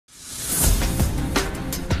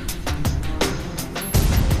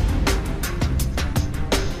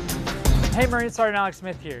Marine Sergeant Alex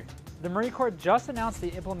Smith here. The Marine Corps just announced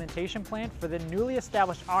the implementation plan for the newly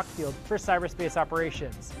established OC field for cyberspace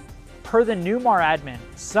operations. Per the new MAR admin,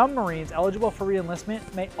 some Marines eligible for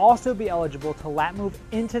re-enlistment may also be eligible to lat move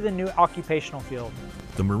into the new occupational field.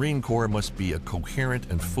 The Marine Corps must be a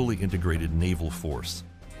coherent and fully integrated naval force.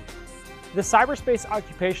 The cyberspace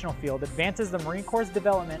occupational field advances the Marine Corps'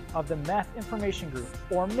 development of the MEF Information Group,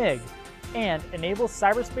 or MIG, and enables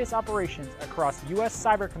cyberspace operations across U.S.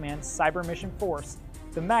 Cyber Command's Cyber Mission Force,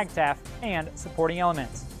 the MAGTF, and supporting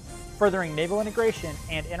elements, furthering naval integration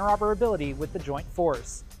and interoperability with the Joint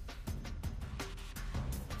Force.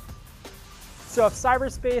 So if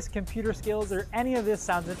cyberspace, computer skills, or any of this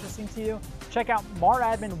sounds interesting to you, check out MAR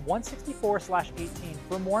Admin 164/18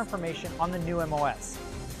 for more information on the new MOS.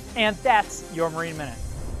 And that's your Marine Minute.